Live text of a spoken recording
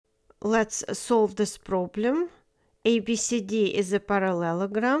Let's solve this problem. ABCD is a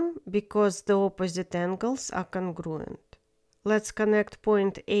parallelogram because the opposite angles are congruent. Let's connect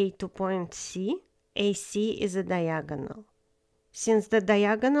point A to point C. AC is a diagonal. Since the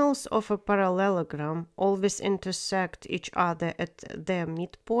diagonals of a parallelogram always intersect each other at their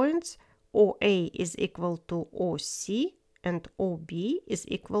midpoints, OA is equal to OC and OB is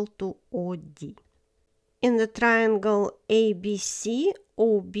equal to OD. In the triangle ABC,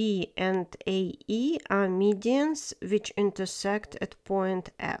 OB and AE are medians which intersect at point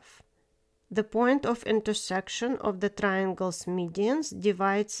F. The point of intersection of the triangle's medians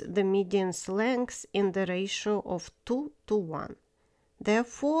divides the median's length in the ratio of 2 to 1.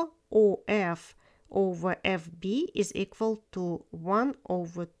 Therefore, OF over FB is equal to 1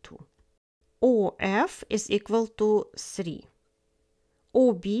 over 2. OF is equal to 3.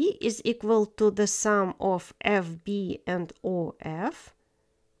 OB is equal to the sum of FB and OF.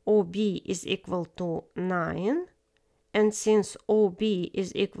 OB is equal to 9. And since OB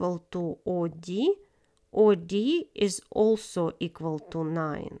is equal to OD, OD is also equal to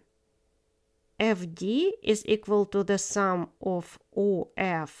 9. FD is equal to the sum of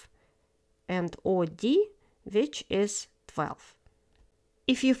OF and OD, which is 12.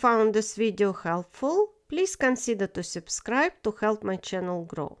 If you found this video helpful, please consider to subscribe to help my channel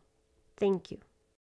grow. Thank you.